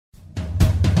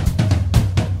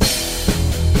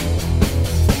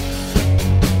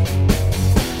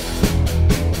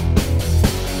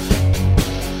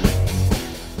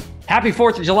Happy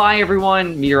 4th of July,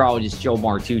 everyone. Meteorologist Joe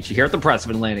Martucci here at the Press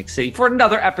of Atlantic City for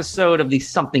another episode of the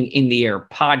Something in the Air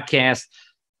podcast.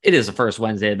 It is the first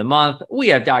Wednesday of the month. We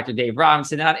have Dr. Dave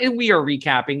Robinson on, and we are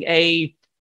recapping a,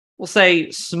 we'll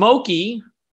say, smoky,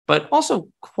 but also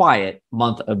quiet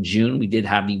month of June. We did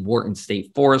have the Wharton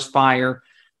State Forest Fire.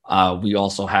 We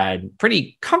also had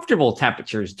pretty comfortable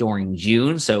temperatures during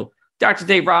June. So Dr.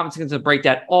 Dave Robinson is going to break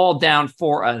that all down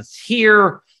for us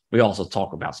here. We also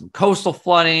talk about some coastal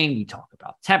flooding. We talk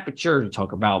about temperature. We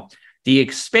talk about the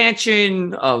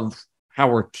expansion of how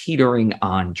we're teetering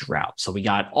on drought. So we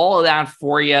got all of that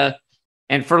for you.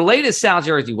 And for the latest South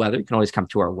Jersey weather, you can always come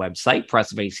to our website,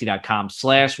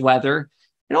 pressofac.com/weather.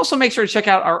 And also make sure to check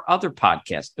out our other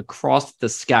podcast, Across the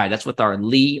Sky. That's with our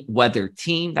Lee Weather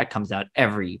team. That comes out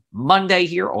every Monday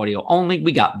here, audio only.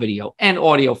 We got video and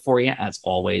audio for you, as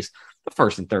always, the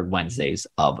first and third Wednesdays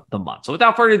of the month. So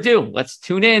without further ado, let's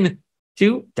tune in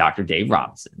to Dr. Dave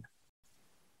Robinson.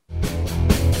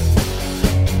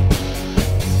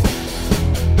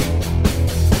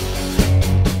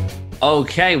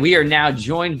 Okay, we are now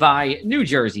joined by New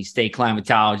Jersey State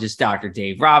climatologist Dr.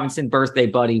 Dave Robinson, birthday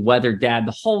buddy, weather dad,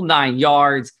 the whole 9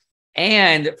 yards.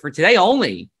 And for today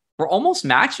only, we're almost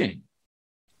matching.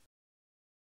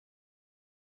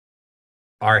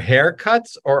 Our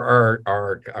haircuts or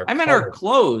our I meant our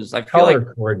clothes. I feel color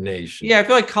like coordination. Yeah, I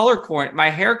feel like color coordination.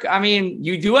 My hair. I mean,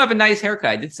 you do have a nice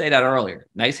haircut. I did say that earlier.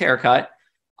 Nice haircut.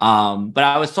 But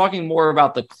I was talking more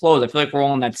about the clothes. I feel like we're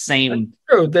all in that same. That's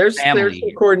true. There's family some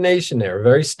coordination there.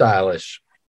 Very stylish.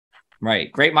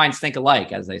 Right. Great minds think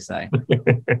alike, as they say.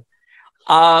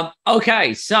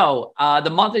 Okay. So the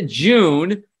month of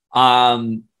June,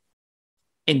 in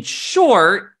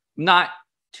short, not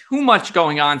too much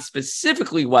going on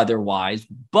specifically weather-wise,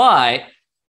 but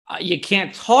you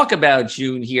can't talk about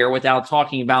June here without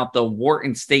talking about the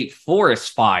Wharton State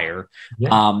Forest Fire.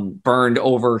 Yeah. Burned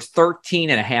over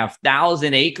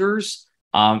 13,500 acres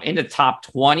in the top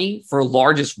 20 for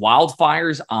largest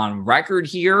wildfires on record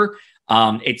here.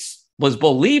 It was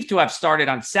believed to have started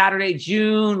on Saturday,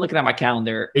 June, looking at my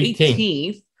calendar,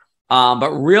 18th,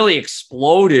 but really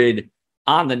exploded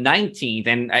on the 19th.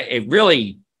 And it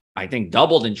really, I think,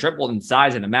 doubled and tripled in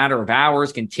size in a matter of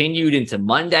hours, continued into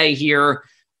Monday here.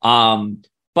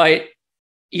 But,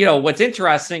 you know, what's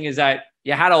interesting is that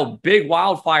you had a big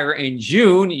wildfire in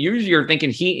June. Usually you're thinking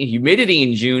heat and humidity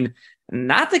in June.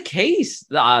 Not the case.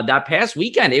 That past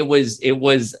weekend, it was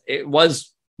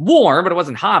warm, but it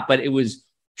wasn't hot, but it was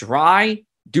dry.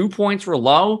 Dew points were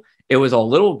low. It was a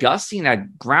little gusty and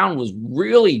that ground was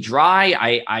really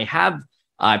dry.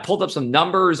 I pulled up some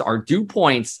numbers. Our dew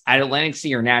points at Atlantic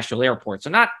City International Airport,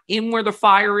 so not in where the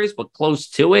fire is, but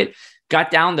close to it, got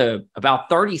down to about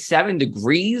 37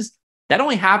 degrees. That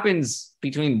only happens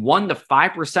between 1% to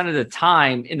 5% of the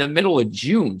time in the middle of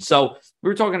June. So we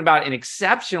were talking about an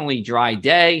exceptionally dry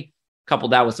day,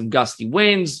 coupled that with some gusty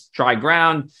winds, dry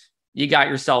ground. You got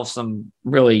yourself some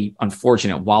really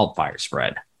unfortunate wildfire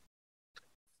spread.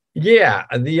 Yeah,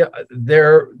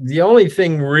 the only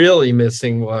thing really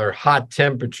missing were hot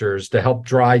temperatures to help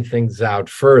dry things out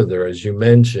further, as you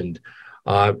mentioned.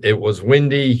 It was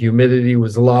windy, humidity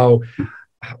was low.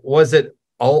 Was it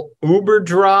all uber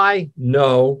dry?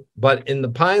 No, but in the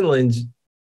Pinelands,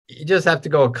 you just have to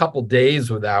go a couple days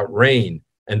without rain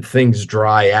and things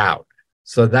dry out.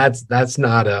 So that's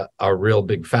not a real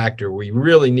big factor. We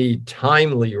really need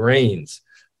timely rains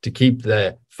to keep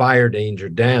the fire danger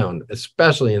down,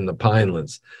 especially in the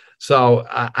Pinelands. So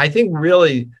I think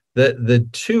really the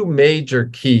two major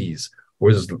keys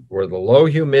were the low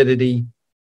humidity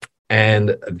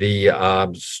and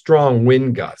the strong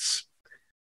wind gusts.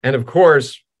 And of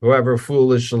course, whoever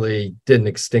foolishly didn't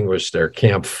extinguish their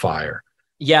campfire.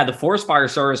 Yeah, the Forest Fire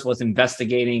Service was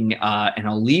investigating an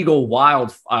illegal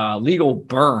legal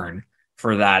burn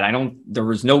for that. There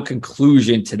was no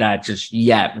conclusion to that just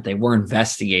yet, but they were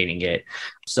investigating it.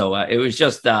 So it was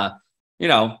just, kind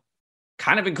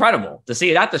of incredible to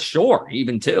see it at the shore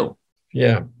even too.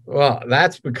 Yeah. Well,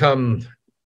 that's become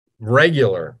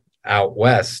regular out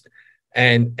west.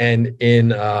 And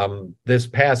in this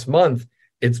past month,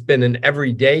 it's been an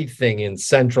everyday thing in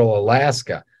central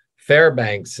Alaska.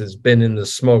 Fairbanks has been in the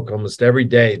smoke almost every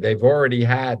day. They've already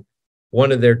had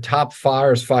one of their top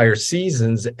fire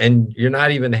seasons, and you're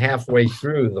not even halfway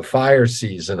through the fire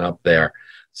season up there.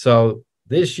 So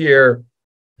this year,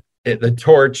 the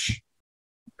torch,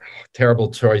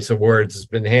 terrible choice of words, has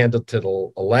been handed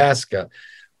to Alaska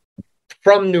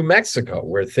from New Mexico,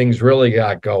 where things really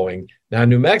got going. Now,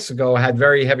 New Mexico had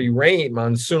very heavy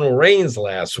monsoonal rains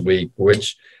last week,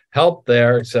 which helped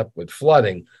there, except with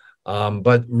flooding.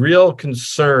 But real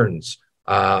concerns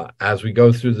as we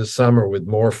go through the summer with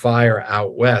more fire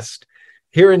out west.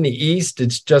 Here in the east,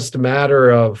 it's just a matter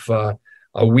of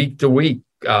a week to week,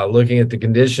 looking at the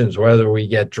conditions, whether we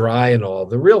get dry and all.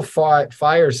 The real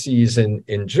fire season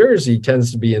in Jersey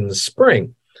tends to be in the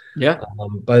spring,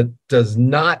 but does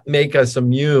not make us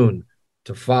immune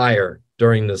to fire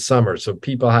during the summer. So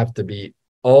people have to be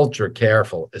ultra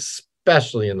careful,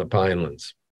 especially in the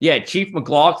Pinelands. Yeah, Chief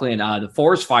McLaughlin, the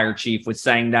forest fire chief, was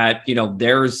saying that,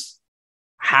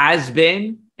 has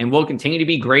been and will continue to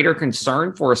be greater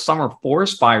concern for a summer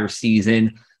forest fire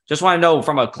season. Just want to know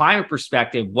from a climate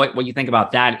perspective, what you think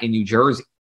about that in New Jersey.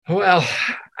 Well,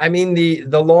 I mean,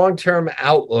 the long-term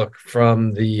outlook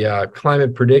from the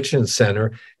Climate Prediction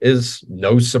Center is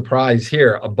no surprise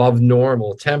here, above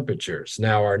normal temperatures.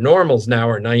 Now, our normals now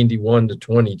are 91 to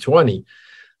 2020.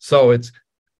 So it's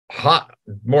hot,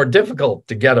 more difficult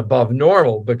to get above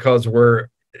normal because we're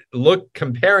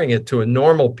comparing it to a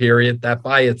normal period that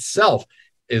by itself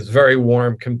is very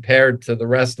warm compared to the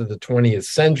rest of the 20th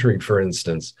century, for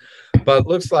instance. But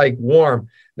looks like warm.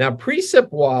 Now,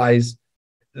 precip-wise,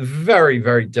 very,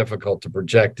 very difficult to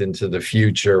project into the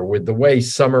future with the way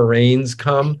summer rains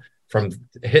come from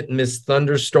hit and miss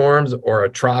thunderstorms or a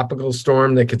tropical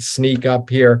storm that could sneak up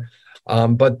here.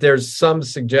 But there's some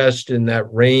suggestion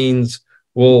that rains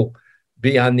will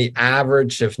be on the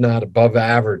average, if not above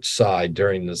average side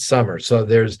during the summer. So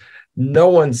there's no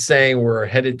one saying we're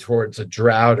headed towards a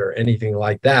drought or anything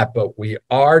like that, but we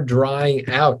are drying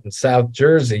out in South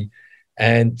Jersey.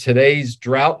 And today's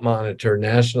drought monitor,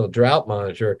 National Drought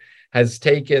Monitor, has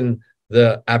taken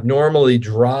the abnormally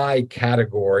dry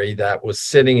category that was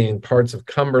sitting in parts of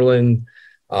Cumberland,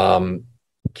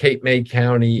 Cape May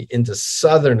County into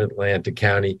southern Atlantic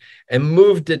County and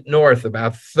moved it north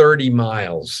about 30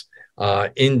 miles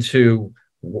into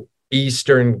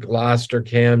eastern Gloucester,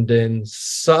 Camden,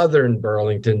 southern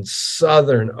Burlington,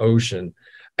 southern Ocean,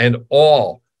 and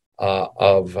all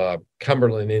of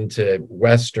Cumberland into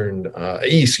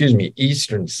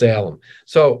eastern Salem.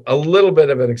 So a little bit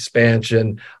of an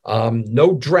expansion,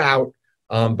 no drought,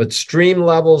 but stream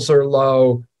levels are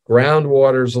low,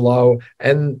 groundwater's low,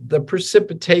 and the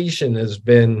precipitation has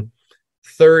been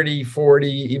 30,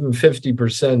 40, even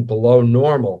 50% below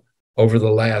normal over the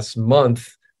last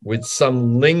month, with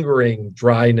some lingering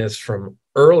dryness from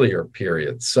earlier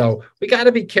periods. So we got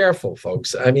to be careful,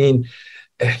 folks. I mean,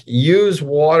 use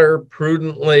water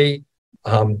prudently.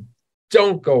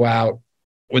 Don't go out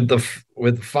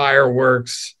with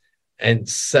fireworks and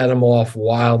set them off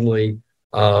wildly.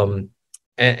 And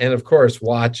of course,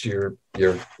 watch your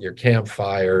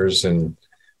campfires and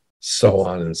so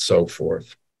on and so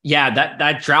forth. Yeah,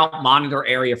 that drought monitor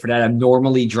area for that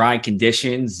abnormally dry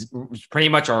conditions was pretty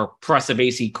much our Progressive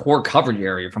AC core coverage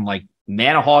area from like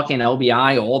Manahawkin,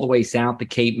 LBI, all the way south to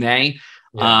Cape May.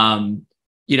 Yeah.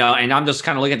 And I'm just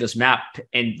kind of looking at this map.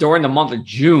 And during the month of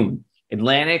June,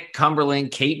 Atlantic,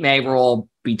 Cumberland, Cape May were all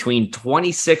between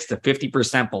 26 to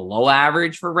 50% below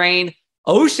average for rain.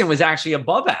 Ocean was actually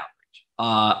above average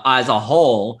as a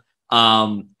whole.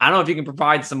 I don't know if you can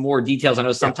provide some more details. I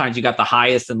know sometimes you got the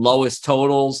highest and lowest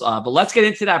totals, but let's get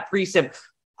into that precip.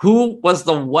 Who was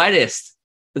the wettest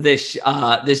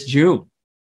this June?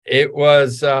 It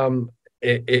was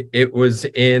it was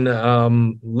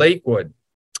in Lakewood,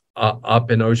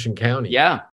 up in Ocean County.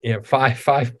 Yeah,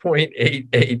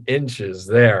 5.88 inches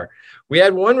there. We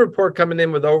had one report coming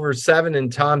in with over 7 in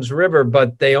Toms River,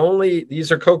 but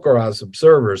these are Kokoros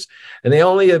observers, and they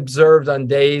only observed on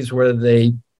days where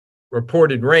they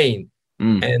reported rain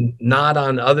and not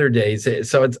on other days.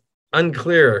 So it's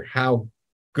unclear how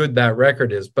good that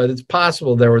record is, but it's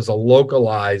possible there was a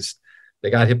localized, they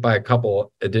got hit by a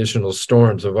couple additional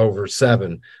storms of over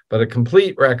 7, but a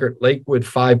complete record, Lakewood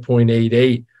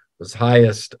 5.88 was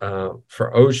highest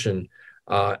for Ocean.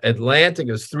 Atlantic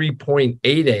is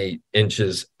 3.88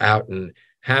 inches out in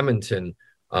Hamilton.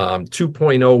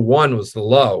 2.01 was the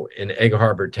low in Egg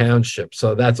Harbor Township.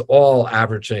 So that's all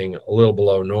averaging a little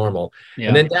below normal. Yeah.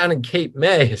 And then down in Cape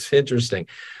May, it's interesting.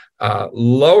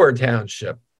 Lower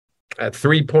Township at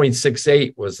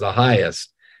 3.68 was the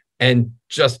highest. And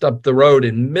just up the road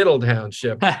in Middle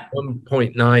Township,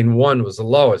 1.91 was the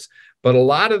lowest. But a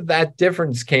lot of that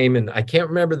difference came in, I can't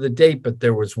remember the date, but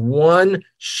there was one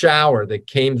shower that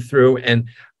came through, and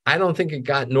I don't think it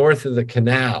got north of the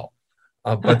canal.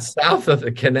 But south of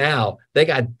the canal, they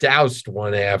got doused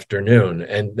one afternoon,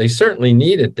 and they certainly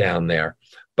need it down there.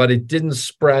 But it didn't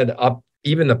spread up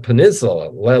even the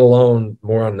peninsula, let alone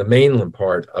more on the mainland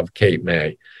part of Cape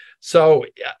May. So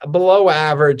below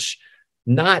average,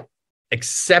 not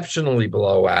exceptionally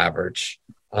below average,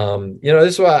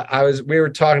 This is what we were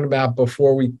talking about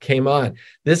before we came on.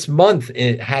 This month,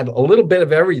 it had a little bit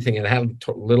of everything. It had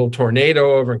a little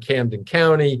tornado over in Camden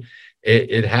County.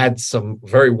 It had some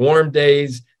very warm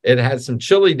days. It had some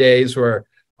chilly days where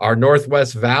our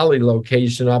Northwest Valley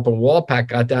location up in Walpack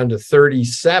got down to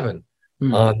 37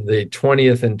 on the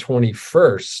 20th and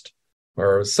 21st,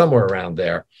 or somewhere around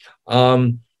there.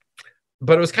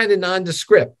 But it was kind of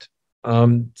nondescript.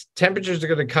 Temperatures are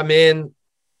going to come in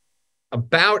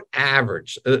about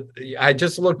average. I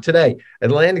just looked today.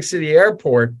 Atlantic City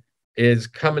Airport is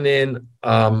coming in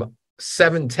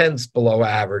 0.7 below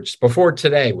average before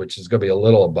today, which is going to be a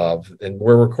little above, and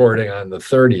we're recording on the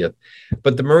 30th.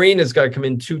 But the Marina is going to come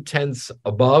in 0.2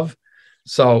 above,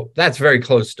 so that's very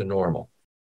close to normal.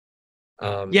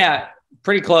 Yeah,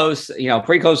 pretty close.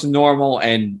 Pretty close to normal,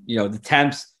 and the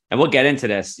temps. And we'll get into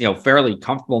this. Fairly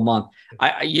comfortable month.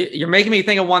 You're making me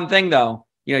think of one thing though.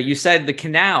 You said the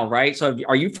canal, right? So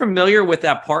are you familiar with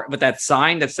that part, with that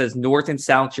sign that says North and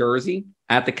South Jersey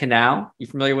at the canal? You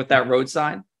familiar with that road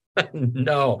sign?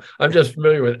 No, I'm just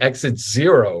familiar with exit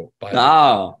 0.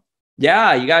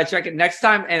 Yeah, you got to check it next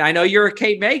time. And I know you're a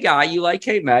Cape May guy. You like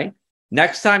Cape May.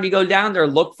 Next time you go down there,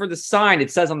 look for the sign.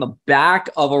 It says on the back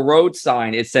of a road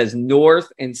sign, it says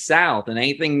North and South, and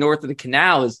anything north of the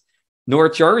canal is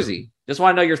North Jersey. Just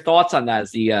want to know your thoughts on that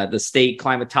as the state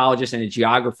climatologist and a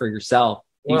geographer yourself.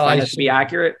 Do you find that to be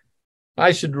accurate?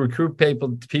 I should recruit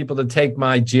people to take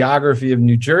my Geography of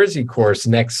New Jersey course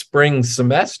next spring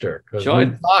semester, because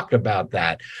we talk about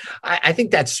that. I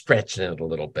think that's stretching it a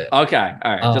little bit. Okay.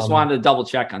 All right. Just wanted to double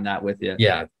check on that with you.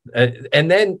 Yeah.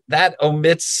 And then that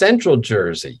omits Central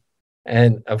Jersey.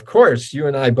 And of course, you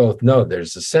and I both know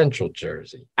there's a Central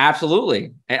Jersey.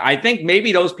 Absolutely. I think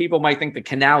maybe those people might think the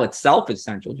canal itself is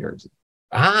Central Jersey.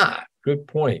 Good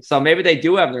point. So maybe they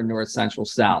do have their North, Central,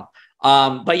 South.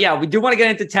 But yeah, we do want to get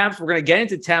into temps. We're going to get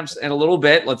into temps in a little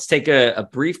bit. Let's take a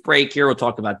brief break here. We'll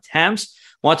talk about temps.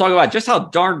 We want to talk about just how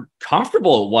darn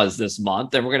comfortable it was this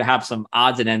month. And we're going to have some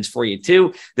odds and ends for you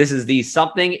too. This is the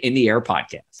Something in the Air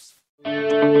podcast.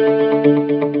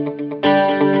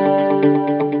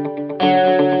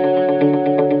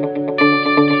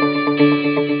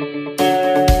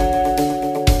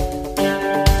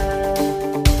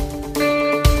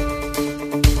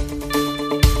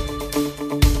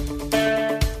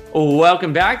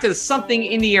 Welcome back to the Something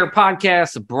in the Air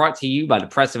podcast, brought to you by the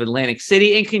Press of Atlantic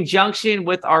City in conjunction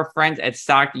with our friends at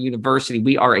Stockton University.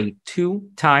 We are a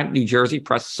 2-time New Jersey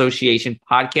Press Association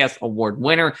Podcast Award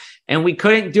winner, and we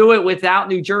couldn't do it without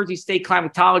New Jersey State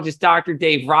climatologist Dr.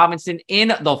 Dave Robinson in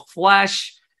the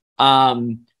flesh.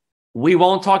 We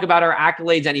won't talk about our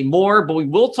accolades anymore, but we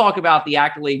will talk about the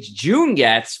accolades June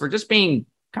gets for just being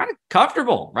kind of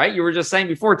comfortable, right? You were just saying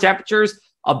before, temperatures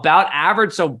about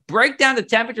average. So break down the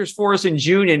temperatures for us in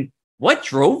June and what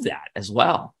drove that as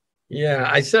well. Yeah,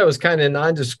 I said it was kind of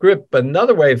nondescript, but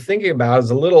another way of thinking about it is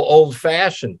a little old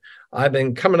fashioned. I've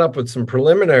been coming up with some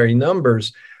preliminary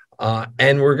numbers,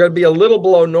 and we're going to be a little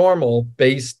below normal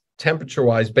temperature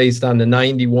wise, based on the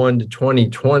 91 to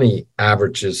 2020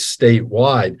 averages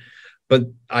statewide. But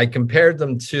I compared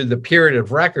them to the period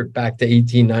of record back to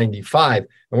 1895,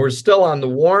 and we're still on the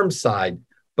warm side,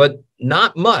 but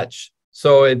not much.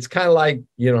 So it's kind of like,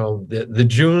 the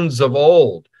Junes of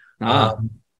old.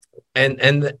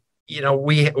 And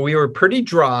we were pretty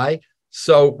dry.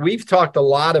 So we've talked a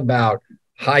lot about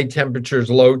high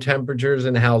temperatures, low temperatures,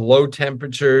 and how low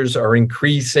temperatures are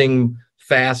increasing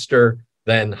faster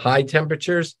than high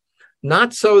temperatures.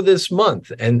 Not so this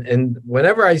month. And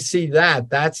whenever I see that,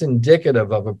 that's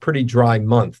indicative of a pretty dry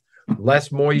month. Less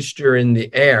moisture in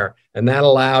the air, and that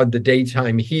allowed the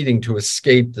daytime heating to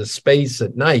escape the space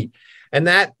at night. And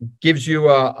that gives you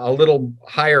a little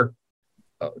higher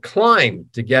climb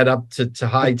to get up to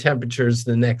high temperatures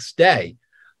the next day.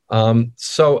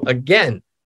 So again,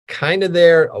 kind of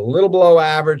there, a little below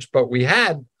average, but we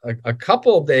had a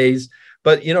couple of days,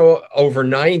 but over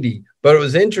 90. But it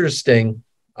was interesting.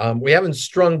 We haven't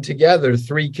strung together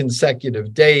 3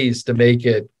 consecutive days to make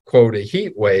it, quote, a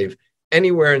heat wave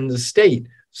anywhere in the state.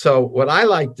 So what I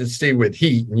like to see with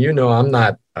heat, and I'm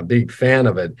not a big fan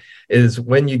of it, is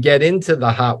when you get into the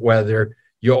hot weather,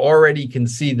 you already can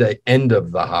see the end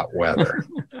of the hot weather.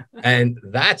 And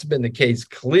that's been the case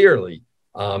clearly,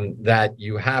 that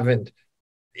you haven't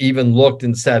even looked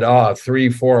and said, 3,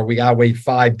 4, we got to wait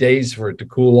 5 days for it to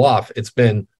cool off. It's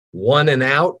been 1 and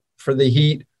out for the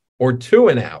heat, or 2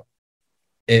 and out.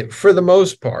 For the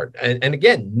most part. And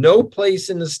again, no place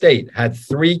in the state had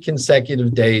 3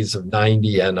 consecutive days of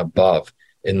 90 and above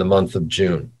in the month of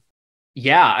June.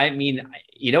 Yeah, I mean,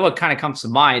 you know what kind of comes to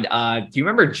mind? Do you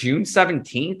remember June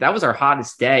 17th? That was our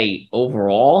hottest day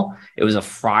overall. It was a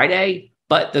Friday,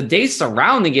 but the days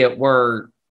surrounding it were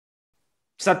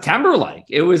September-like.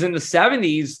 It was in the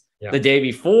 70s the day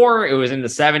before. It was in the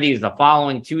 70s the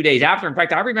following 2 days after. In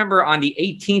fact, I remember on the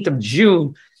 18th of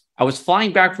June, I was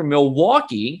flying back from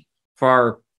Milwaukee for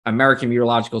our American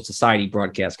Meteorological Society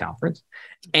broadcast conference.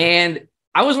 And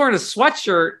I was wearing a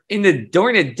sweatshirt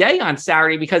during the day on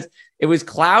Saturday because it was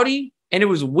cloudy and it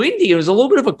was windy. It was a little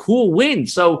bit of a cool wind.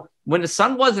 So when the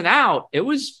sun wasn't out, it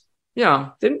was,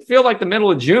 didn't feel like the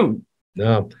middle of June.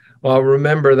 No. Well,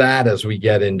 remember that as we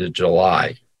get into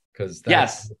July, because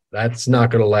that's not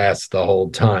going to last the whole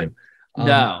time.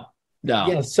 No.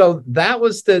 Yeah, so that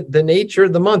was the nature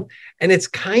of the month. And it's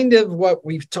kind of what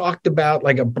we've talked about,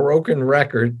 like a broken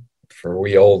record for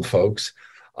we old folks.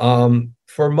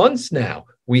 For months now,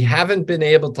 we haven't been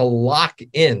able to lock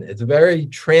in. It's a very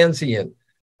transient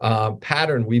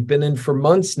pattern we've been in for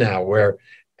months now where,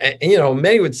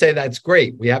 many would say that's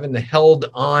great. We haven't held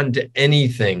on to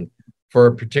anything for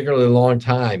a particularly long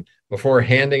time before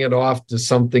handing it off to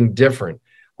something different.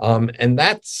 And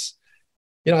that's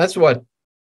what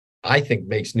I think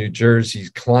makes New Jersey's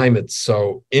climate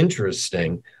so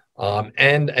interesting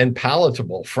and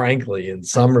palatable, frankly, in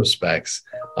some respects.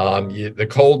 The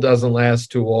cold doesn't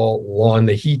last too long.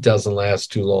 The heat doesn't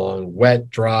last too long. Wet,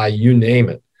 dry, you name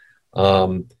it.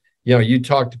 You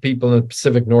talk to people in the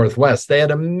Pacific Northwest. They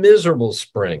had a miserable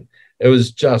spring. It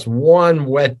was just one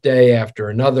wet day after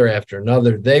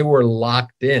another. They were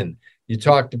locked in. You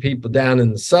talk to people down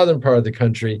in the southern part of the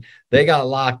country, they got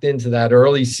locked into that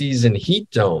early season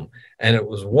heat dome. And it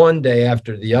was one day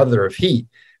after the other of heat.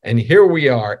 And here we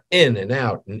are in and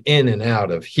out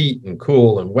of heat and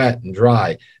cool and wet and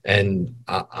dry. And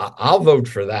I'll vote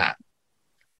for that.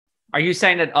 Are you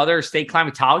saying that other state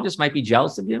climatologists might be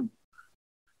jealous of you?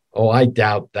 Oh, I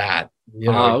doubt that.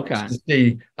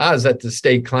 Okay. I was at the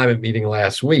state climate meeting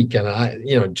last week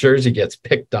and Jersey gets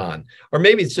picked on, or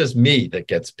maybe it's just me that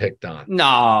gets picked on.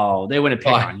 No, they wouldn't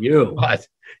pick on you. But,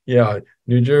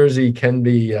 New Jersey can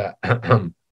be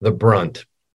the brunt.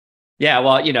 Yeah,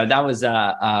 well, that was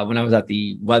when I was at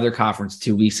the weather conference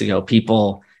 2 weeks ago.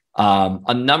 People,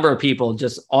 a number of people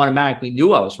just automatically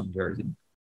knew I was from Jersey.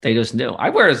 They just knew. I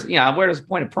wear it as a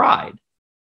point of pride.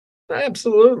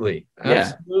 Absolutely.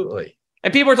 Yeah.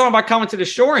 And people are talking about coming to the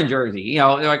shore in Jersey. They're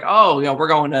like, we're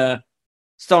going to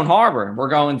Stone Harbor and we're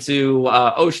going to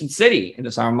Ocean City in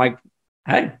the summer. I'm like,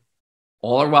 hey,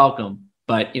 all are welcome.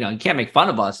 But, you can't make fun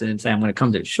of us and say I'm going to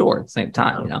come to the shore at the same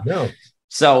time. No.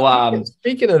 So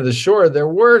speaking of the shore, there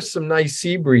were some nice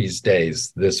sea breeze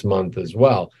days this month as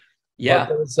well. Yeah. But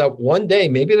there was one day,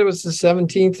 maybe there was the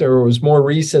 17th or it was more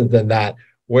recent than that,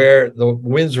 where the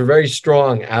winds were very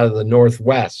strong out of the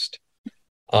northwest.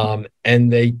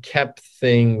 And they kept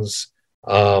things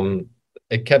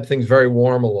very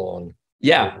warm along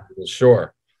the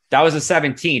shore. That was the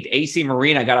 17th. AC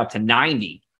Marina got up to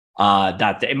 90.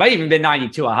 That day. It might even been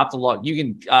 92. I'll have to look. You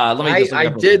can let me just I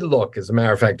did look, as a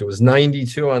matter of fact. It was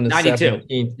 92 on the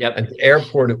 17th. Yep. At the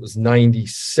airport, it was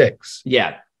 96.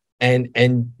 Yeah. And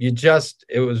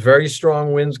it was very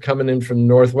strong winds coming in from the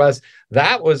northwest.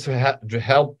 That was to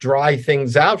help dry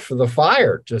things out for the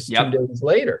fire just 2 days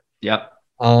later. Yep.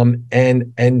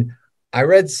 And I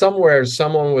read somewhere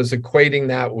someone was equating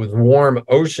that with warm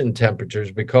ocean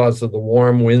temperatures because of the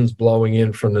warm winds blowing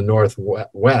in from the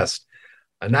northwest.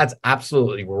 And that's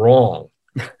absolutely wrong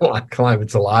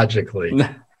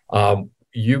climatologically.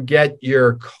 You get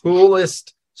your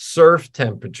coolest surf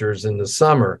temperatures in the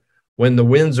summer when the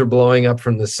winds are blowing up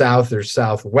from the south or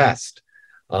southwest.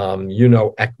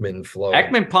 Ekman flow.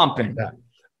 Ekman pumping. Like,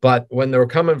 but when they're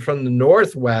coming from the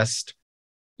northwest,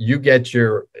 you get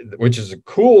which is a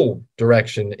cool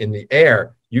direction in the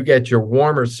air, you get your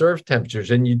warmer surf temperatures,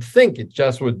 and you'd think it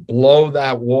just would blow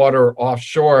that water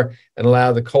offshore and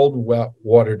allow the cold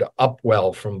water to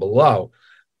upwell from below.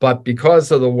 But because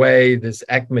of the way this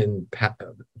Ekman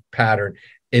pattern,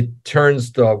 it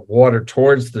turns the water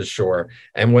towards the shore.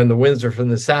 And when the winds are from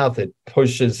the south, it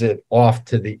pushes it off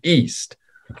to the east.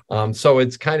 So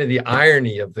it's kind of the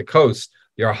irony of the coast.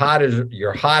 Your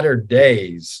hotter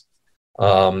days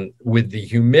with the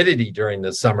humidity during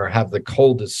the summer have the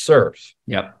coldest surf.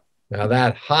 Yep. Now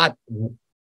that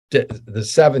the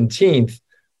 17th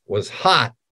was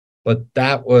hot, but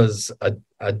that was a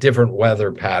different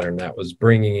weather pattern that was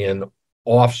bringing in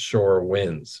offshore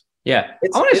winds. Yeah.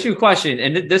 I want to ask you a question,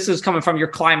 and this is coming from your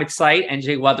climate site,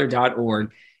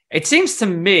 njweather.org. It seems to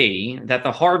me that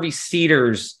the Harvey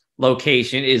Cedars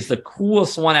location is the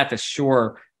coolest one at the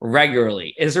shore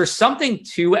regularly. Is there something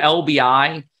to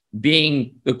LBI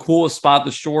being the coolest spot at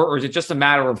the shore, or is it just a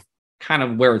matter of kind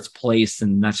of where it's placed,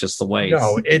 and that's just the way.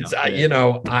 No,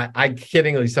 I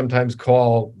kiddingly sometimes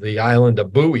call the island a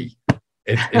buoy.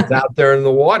 It's out there in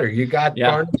the water. You got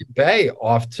Barnegat Bay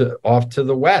off to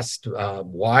the west,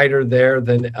 wider there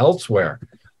than elsewhere.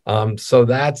 So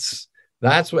that's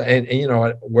what,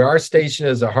 and where our station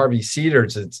is at Harvey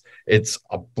Cedars, it's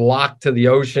a block to the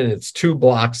ocean. It's 2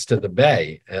 blocks to the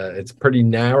bay. It's pretty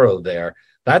narrow there.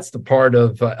 That's the part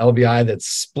of LBI that's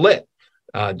split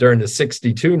during the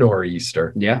 62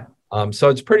 nor'easter. Yeah. So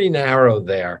it's pretty narrow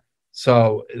there.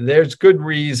 So there's good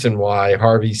reason why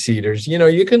Harvey Cedars,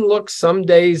 you can look some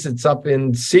days it's up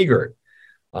in Seagirt,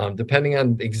 depending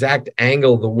on the exact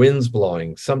angle the wind's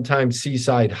blowing. Sometimes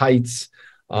Seaside Heights,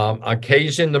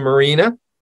 occasion the marina,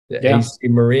 the AC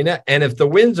Marina. And if the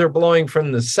winds are blowing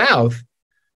from the south,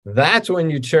 that's when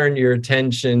you turn your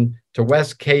attention to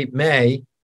West Cape May,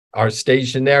 our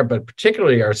station there, but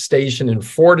particularly our station in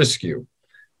Fortescue,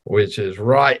 which is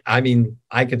right. I mean,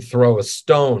 I could throw a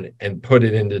stone and put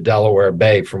it into Delaware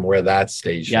Bay from where that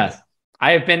station. Yes.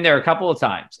 I have been there a couple of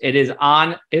times. It is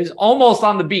almost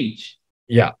on the beach.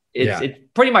 Yeah. It's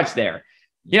pretty much there.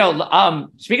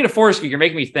 Speaking of Fortescue, you're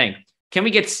making me think, can we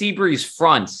get Seabreeze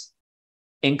fronts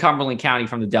in Cumberland County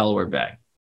from the Delaware Bay?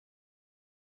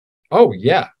 Oh,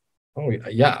 yeah.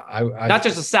 Not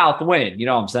just a south wind, you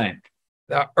know what I'm saying?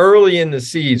 Early in the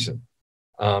season.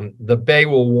 The bay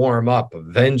will warm up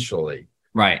eventually.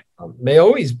 Right. May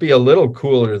always be a little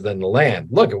cooler than the land.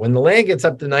 Look, when the land gets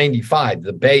up to 95,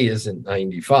 the bay isn't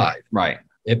 95. Right.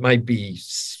 It might be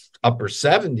upper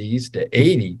 70s to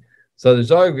 80. So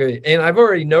there's always, and I've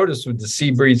already noticed with the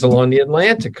sea breeze along the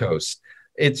Atlantic coast,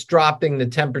 it's dropping the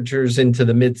temperatures into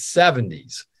the mid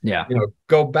 70s. Yeah.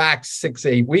 Go back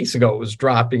 6-8 weeks ago, it was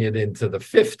dropping it into the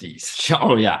 50s.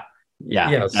 Oh, yeah.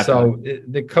 Yeah. So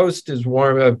the coast is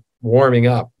warming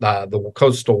up, the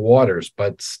coastal waters,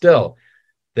 but still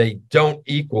they don't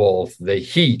equal the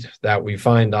heat that we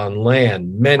find on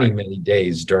land many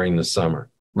days during the summer.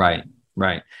 Right.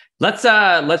 Let's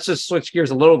just switch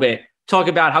gears a little bit. Talk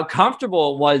about how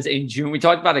comfortable it was in June. We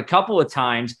talked about it a couple of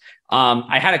times.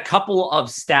 I had a couple of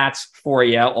stats for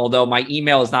you, although my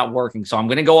email is not working. So I'm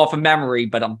going to go off of memory,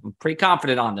 but I'm pretty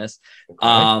confident on this.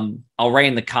 Okay. I'll write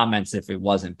in the comments if it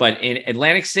wasn't. But in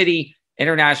Atlantic City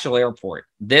International Airport,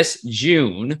 this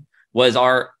June was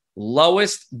our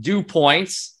lowest dew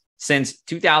points since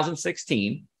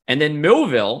 2016. And then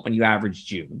Millville, when you average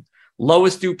June,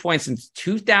 lowest dew points since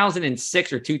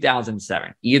 2006 or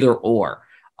 2007, either or.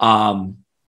 Have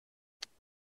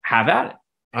at it.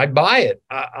 I buy it.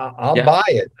 I'll buy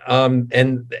it.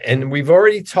 And we've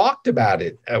already talked about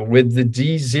it with the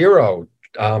D0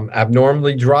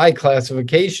 abnormally dry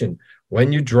classification.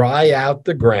 When you dry out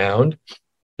the ground,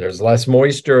 there's less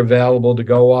moisture available to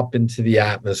go up into the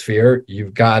atmosphere.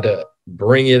 You've got to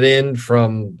bring it in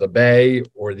from the bay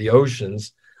or the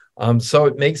oceans. So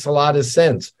it makes a lot of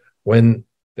sense. When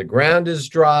the ground is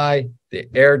dry, the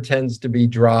air tends to be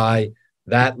dry.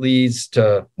 That leads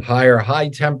to higher high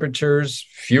temperatures,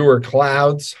 fewer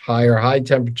clouds, higher high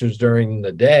temperatures during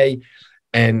the day,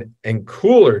 and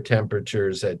cooler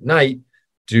temperatures at night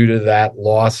due to that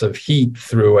loss of heat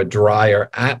through a drier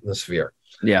atmosphere.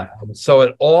 Yeah. So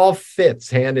it all fits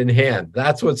hand in hand.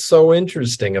 That's what's so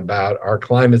interesting about our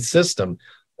climate system.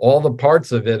 All the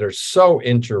parts of it are so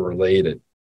interrelated.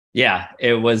 Yeah,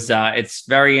 it was. It's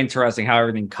very interesting how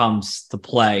everything comes to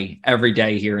play every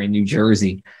day here in New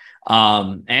Jersey.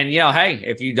 And hey,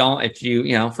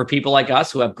 if for people like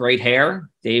us who have great hair,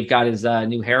 Dave got his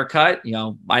new haircut.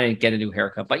 I didn't get a new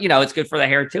haircut, but it's good for the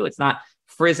hair too. It's not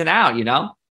frizzing out.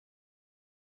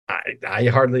 I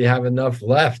hardly have enough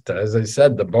left. As I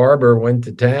said, the barber went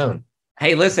to town.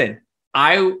 Hey, listen,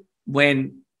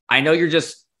 when I know you're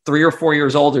just 3 or 4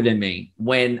 years older than me,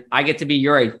 when I get to be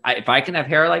your age, if I can have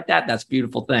hair like that, that's a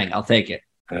beautiful thing. I'll take it.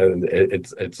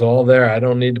 It's all there. I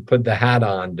don't need to put the hat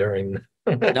on during.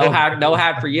 No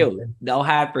hat for you. No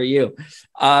hat for you.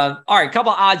 All right, a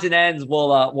couple odds and ends.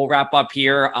 We'll wrap up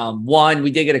here. One,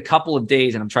 we did get a couple of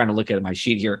days, and I'm trying to look at my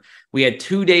sheet here. We had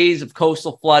 2 days of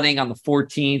coastal flooding on the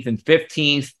 14th and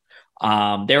 15th.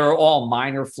 They were all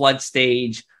minor flood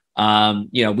stage.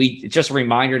 Just a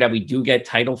reminder that we do get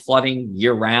tidal flooding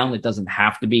year round. It doesn't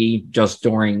have to be just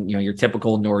during your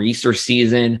typical nor'easter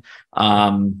season.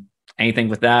 Anything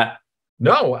with that?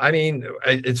 No, I mean,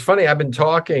 it's funny. I've been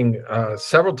talking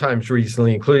several times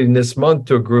recently, including this month,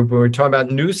 to a group where we're talking about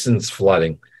nuisance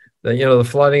flooding. The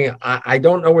flooding, I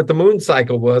don't know what the moon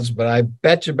cycle was, but I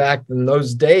bet you back in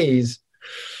those days,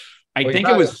 I think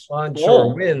it was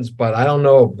onshore winds, but I don't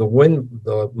know.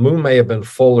 The moon may have been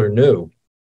full or new.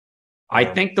 I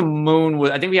think the moon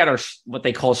was, I think we had what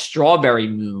they call strawberry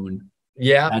moon.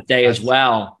 Yeah. That day as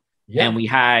well. and we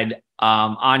had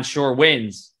onshore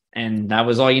winds, and that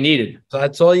was all you needed. So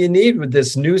that's all you need with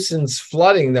this nuisance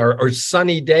flooding or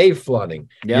sunny day flooding.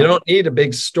 You don't need a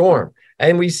big storm.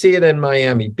 And we see it in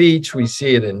Miami Beach. We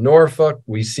see it in Norfolk.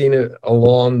 We've seen it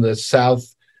along the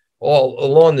south, all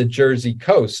along the Jersey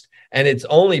coast. And it's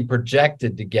only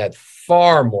projected to get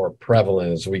far more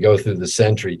prevalent as we go through the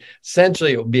century.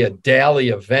 Essentially, it will be a daily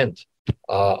event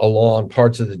along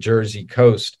parts of the Jersey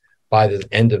coast by the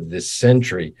end of this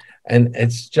century. And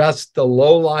it's just the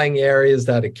low-lying areas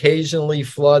that occasionally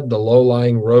flood, the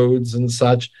low-lying roads and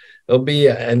such. It'll be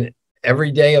an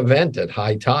everyday event at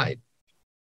high tide.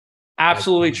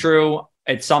 Absolutely true.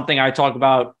 It's something I talk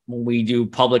about when we do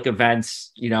public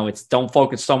events. It's don't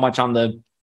focus so much on the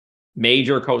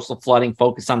major coastal flooding,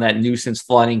 focus on that nuisance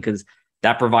flooding because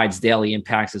that provides daily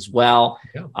impacts as well.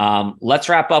 Let's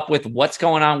wrap up with what's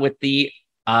going on with the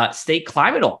state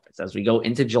climate office as we go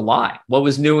into July. What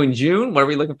was new in June? What are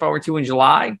we looking forward to in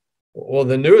July? Well,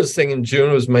 the newest thing in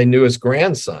June was my newest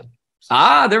grandson.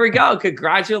 There we go.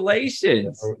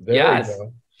 Congratulations. Yes. We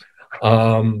go.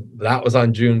 That was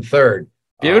on June 3rd.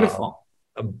 Beautiful.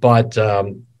 But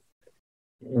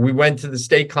we went to the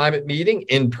state climate meeting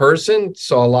in person,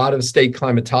 saw a lot of state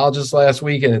climatologists last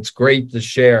week, and it's great to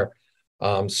share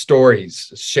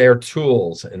stories, share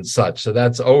tools and such. So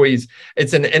that's always,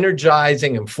 it's an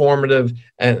energizing, informative,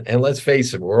 and let's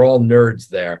face it, we're all nerds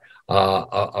there,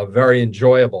 a very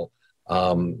enjoyable,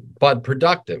 but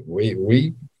productive.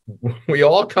 We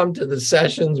all come to the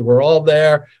sessions. We're all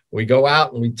there. We go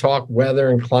out and we talk weather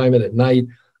and climate at night.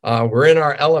 We're in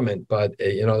our element, but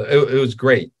it was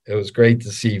great. It was great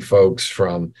to see folks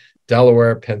from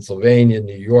Delaware, Pennsylvania,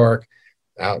 New York,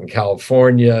 out in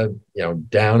California,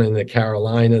 down in the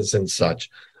Carolinas and such,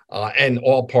 and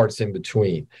all parts in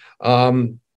between.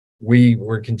 We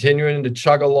were continuing to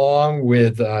chug along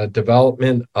with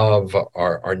development of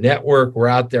our network. We're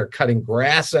out there cutting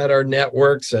grass at our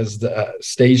networks as the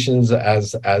stations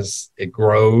as it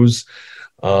grows.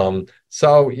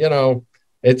 So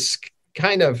it's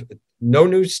kind of no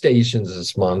new stations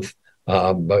this month,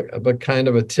 but kind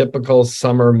of a typical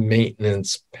summer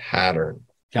maintenance pattern.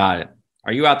 Got it.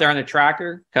 Are you out there on the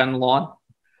tracker cutting the lawn?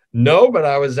 No, but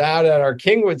I was out at our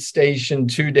Kingwood station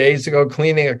 2 days ago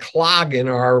cleaning a clog in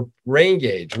our rain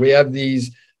gauge. We have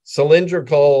these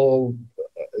cylindrical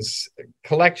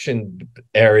collection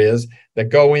areas that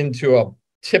go into a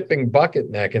tipping bucket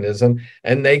mechanism,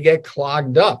 and they get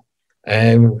clogged up.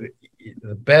 And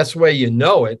the best way you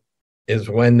know it is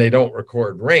when they don't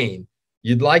record rain.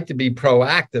 You'd like to be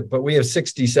proactive, but we have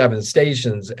 67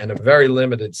 stations and a very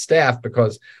limited staff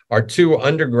because our 2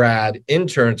 undergrad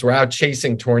interns were out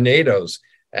chasing tornadoes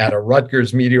at a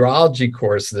Rutgers meteorology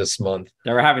course this month.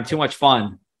 They were having too much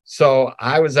fun. So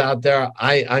I was out there.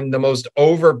 I'm the most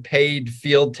overpaid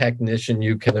field technician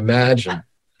you can imagine.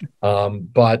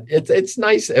 But it's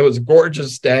nice. It was a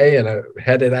gorgeous day, and I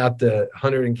headed out to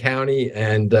Hunterdon County,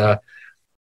 and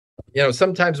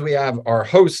sometimes we have our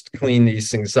host clean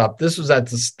these things up. This was at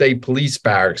the state police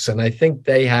barracks, and I think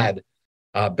they had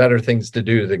better things to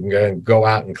do than go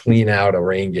out and clean out a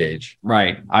rain gauge.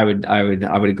 Right. I would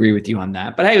agree with you on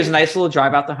that. But hey, it was a nice little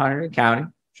drive out to Hunterdon County.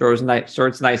 Sure, it was nice. Sure,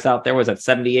 it's nice out there. Was that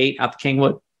 78 out to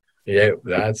Kingwood? Yeah,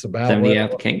 that's about 78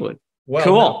 out to Kingwood. Well,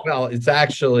 cool. No, well, it's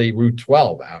actually Route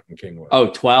 12 out in Kingwood.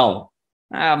 Oh, 12.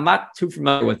 I'm not too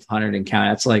familiar with Hunterdon County.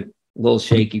 That's like a little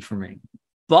shaky for me.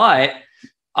 But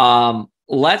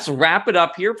let's wrap it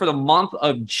up here for the month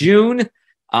of June.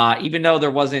 Even though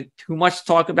there wasn't too much to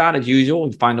talk about as usual,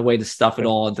 we find a way to stuff it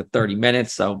all into 30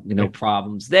 minutes. So no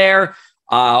problems there.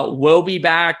 We'll be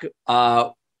back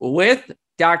with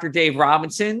Dr. Dave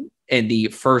Robinson in the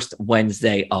first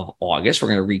Wednesday of August. We're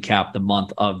going to recap the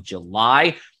month of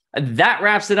July. That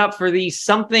wraps it up for the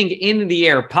Something in the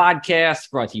Air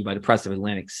podcast, brought to you by the Press of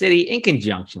Atlantic City in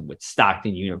conjunction with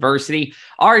Stockton University.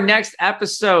 Our next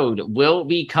episode will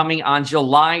be coming on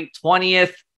July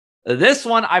 20th. This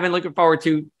one I've been looking forward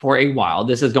to for a while.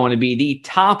 This is going to be the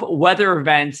top weather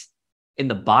event in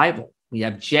the Bible. We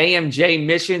have JMJ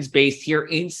Missions based here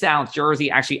in South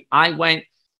Jersey. Actually, I went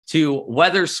to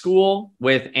weather school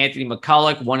with Anthony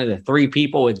McCulloch, one of the 3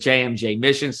 people with JMJ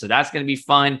Missions. So that's going to be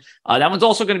fun. That one's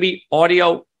also going to be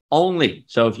audio only.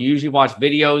 So if you usually watch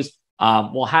videos,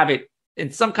 we'll have it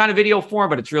in some kind of video form,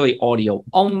 but it's really audio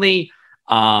only.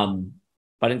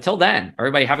 But until then,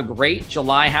 everybody have a great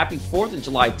July. Happy 4th of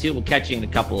July, too. We'll catch you in a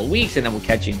couple of weeks, and then we'll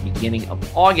catch you in the beginning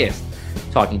of August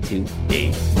talking to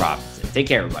Dave Robinson. Take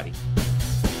care, everybody.